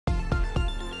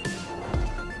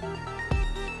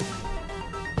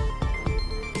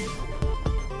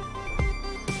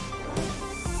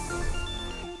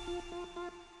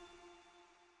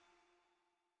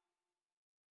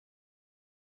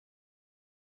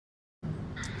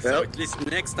So at least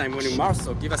next time when you march,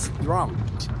 so give us a drum.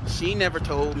 She never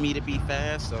told me to be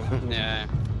fast, so Yeah.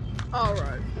 All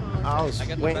right. I was I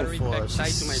got the waiting battery for pack her. She,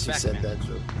 tied to my she back, said man. that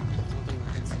too.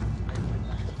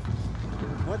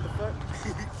 What the fuck?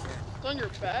 It's on your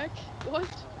back? What?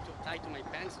 Tied to my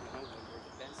pants, you know, where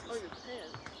the pants is. Oh, your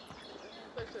pants.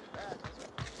 I said back.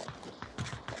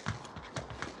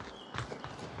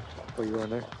 Oh, you on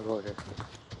there? I'll go here.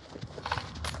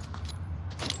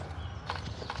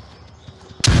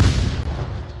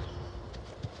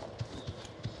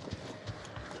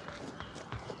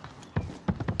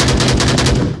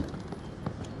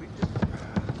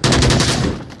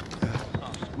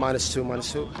 -2,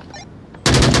 -2.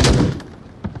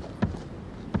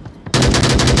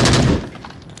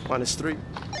 -3.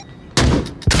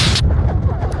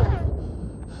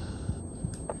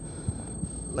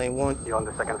 Lane 1. You on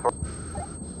the second floor?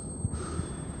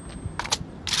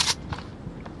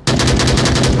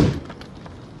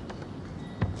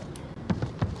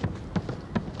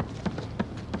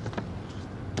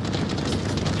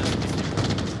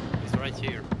 It's right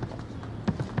here.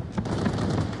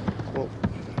 Whoa.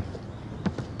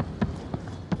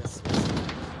 Yes.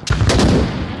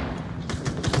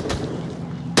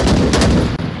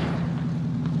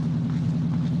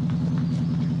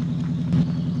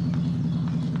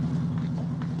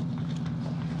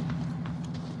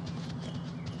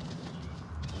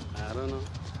 I don't know.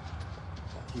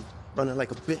 He's running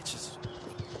like a bitch.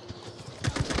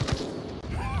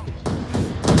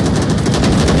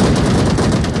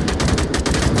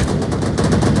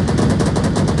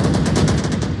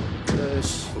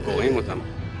 We'll go in with them.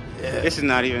 Yeah. this is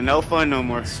not even no fun no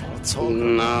more.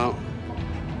 No.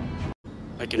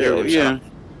 I can hear them. Yeah.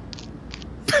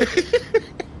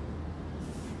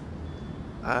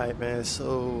 Alright, man.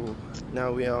 So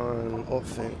now we are on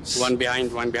offense. One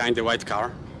behind the white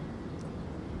car.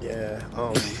 Yeah.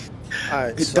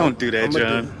 Alright. So Don't do that,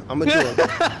 John. I'm gonna do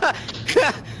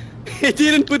it. He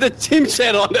didn't put a team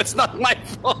chat on. That's not my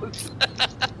fault.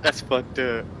 That's fucked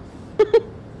up.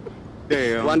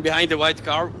 Damn. One behind the white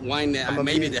car. One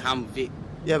maybe be- the Humvee.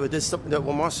 Yeah, but there's something that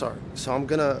one more. Sorry. So we're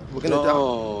gonna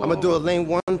No. I'm gonna do a lane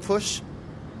 1 push,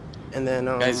 and then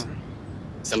Guys,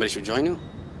 somebody should join you.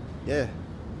 yeah.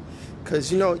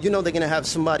 Cause you know they're gonna have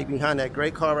somebody behind that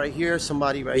gray car right here,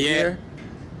 somebody right Yeah. here,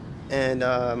 and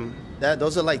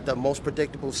those are like the most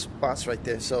predictable spots right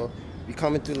there. So you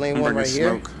coming through lane 1 right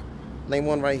here, lane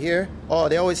 1 right here. Oh,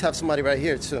 they always have somebody right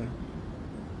here too.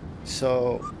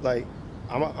 So like,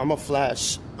 I'm a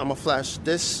flash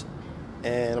this,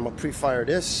 and I'm gonna pre-fire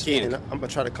this, Keen. and I'm gonna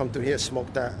try to come through here,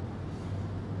 smoke that.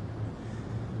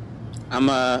 I'm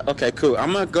okay, cool.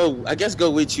 I'm gonna go. I guess go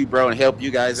with you, bro, and help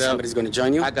you guys out. Somebody's gonna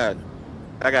join you. I got.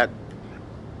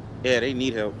 Yeah, they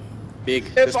need help. Big.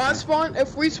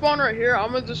 If we spawn right here,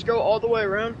 I'm gonna just go all the way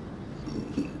around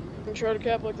and try to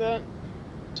cap like that.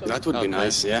 So, That would be Okay.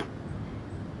 nice. Yeah.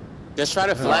 Just try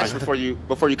to flash before you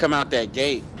come out that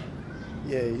gate.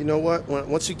 Yeah, you know what?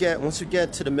 Once you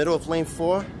get to the middle of lane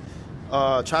 4,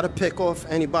 try to pick off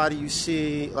anybody you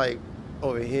see like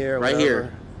over here. Right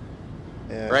here.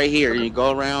 Yeah. Right here. You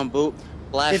go around, boop,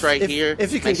 flash right here.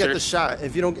 If you can Make get sure- the shot.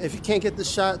 If you can't get the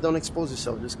shot, don't expose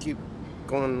yourself. Just keep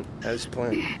going as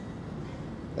planned.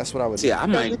 That's what I would do. See,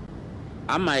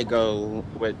 I might go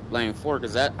with lane 4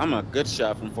 because I'm a good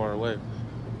shot from far away.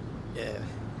 Yeah.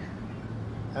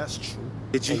 That's true.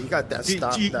 Did you? And you got that Did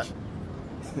stop you- that.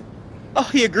 Oh,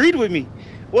 he agreed with me.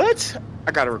 What?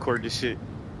 I gotta record this shit.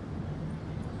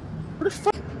 Where the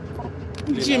fuck?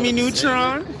 Jimmy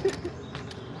Neutron.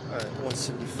 All right,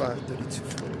 175, 32,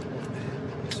 41.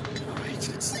 All right,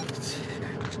 let's do it.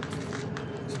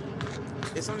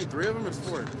 It's only 3 of them or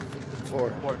 4? 4.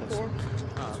 Four.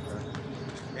 Oh, okay.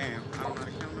 Damn, I don't know how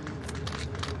to count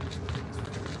them.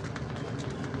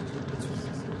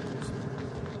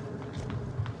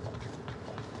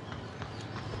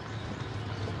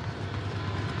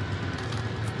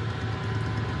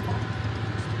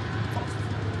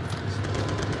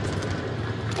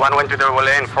 One went to the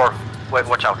lane 4. Wait,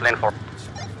 watch out, lane 4.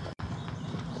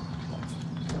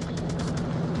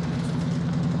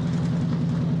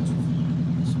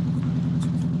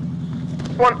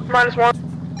 -1.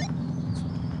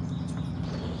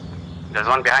 There's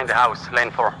one behind the house,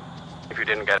 lane 4. If you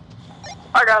didn't get it.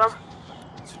 I got him.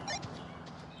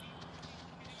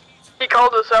 He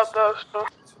called us out though, so.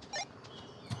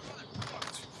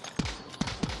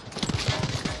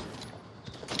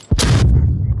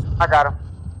 I got him.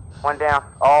 One down,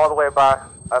 all the way by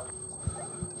up.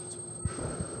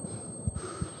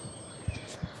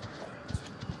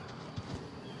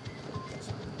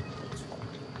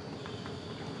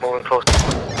 Moving close.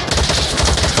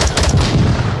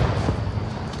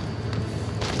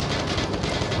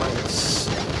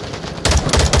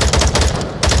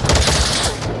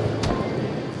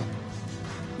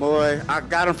 I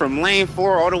got him from lane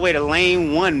 4 all the way to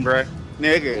lane 1, bruh.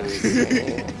 Nigga.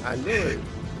 I knew it.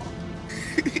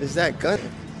 Is that gun?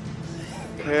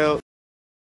 Hell.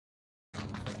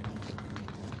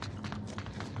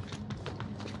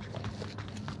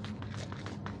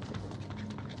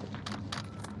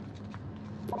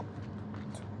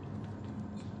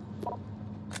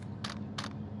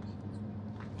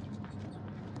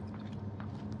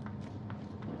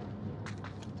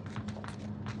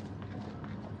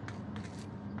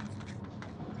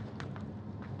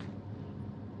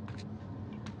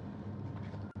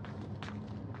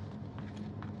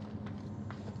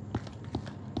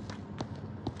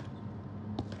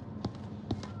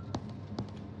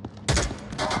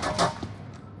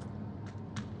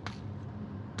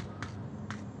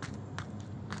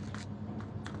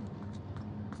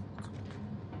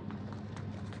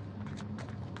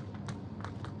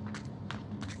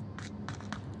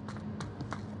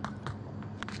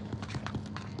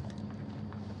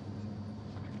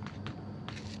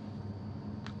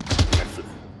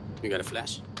 You got a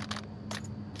flash?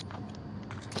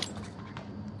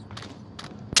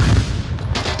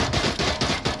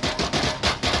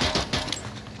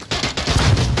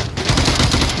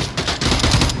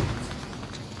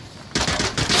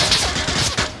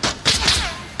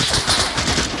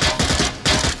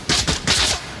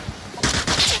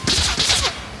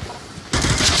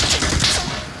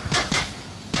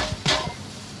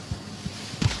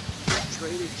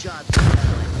 Traded shots.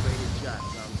 Traded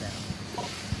shots. I'm down.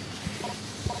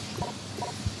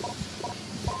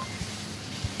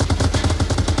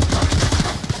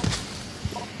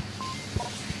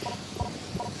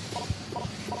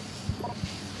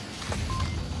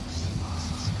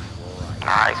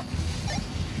 Nice.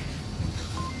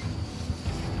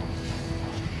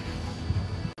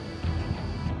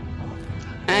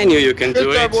 I knew you can Good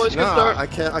do start, it. boys. Good Nah, start.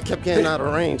 I kept getting out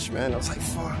of range, man. I was like,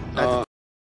 fuck.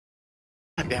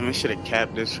 Damn, I should have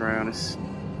capped this round.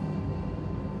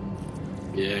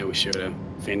 Yeah, we should have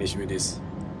finished with this.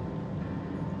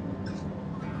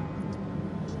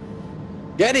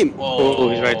 Get him! Oh,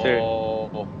 he's right there.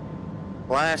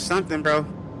 Flash something, bro.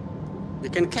 You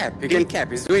can cap. You can cap.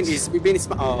 He's doing this. He's being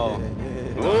smart. Oh.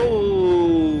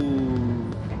 Oh.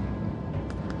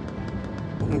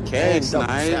 Okay, And double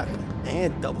snipe. tap.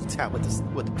 And double tap with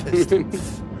the pistol.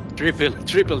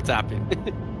 Triple tapping.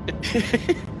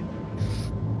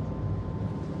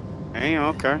 Hey,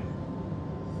 okay.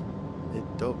 It's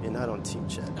dope. You're not on team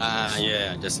chat.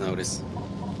 Yeah, I just noticed.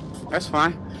 That's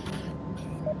fine.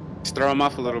 Just throw him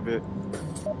off a little bit.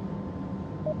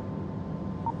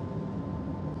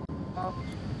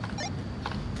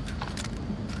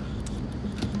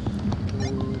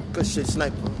 Good shit,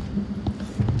 sniper.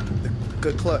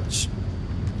 Good clutch.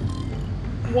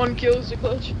 1 kill is the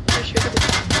clutch. Appreciate it.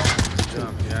 Good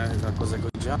job. Yeah, that was a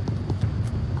good job.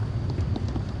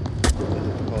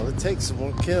 All it takes is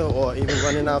 1 kill or even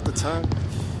running out the time.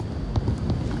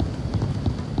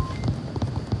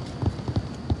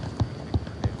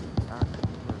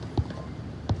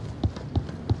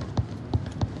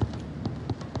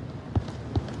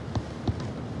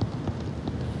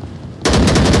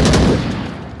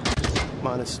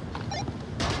 Minus.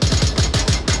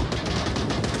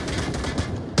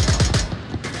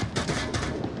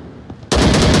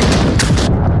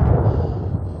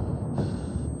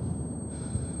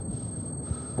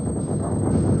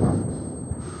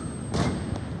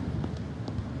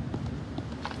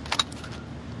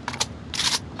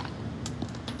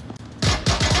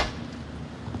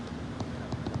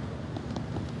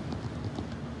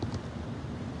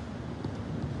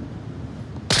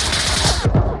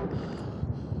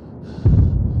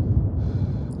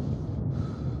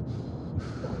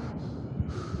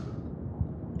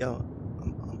 Yo,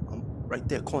 I'm right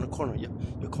there, corner, yo,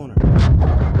 your corner.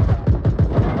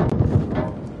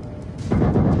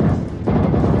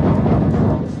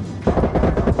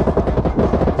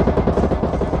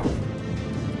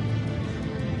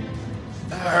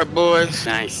 Alright, boys.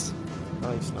 Nice.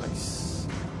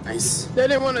 Nice. They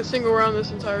didn't win a single round this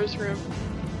entire scrim.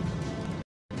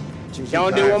 GG,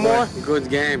 Y'all do guys. one more? Good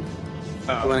game.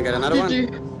 You wanna get another one?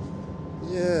 GG.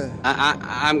 Yeah.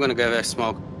 I'm gonna give a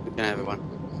smoke. You can have one.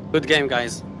 Good game,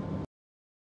 guys.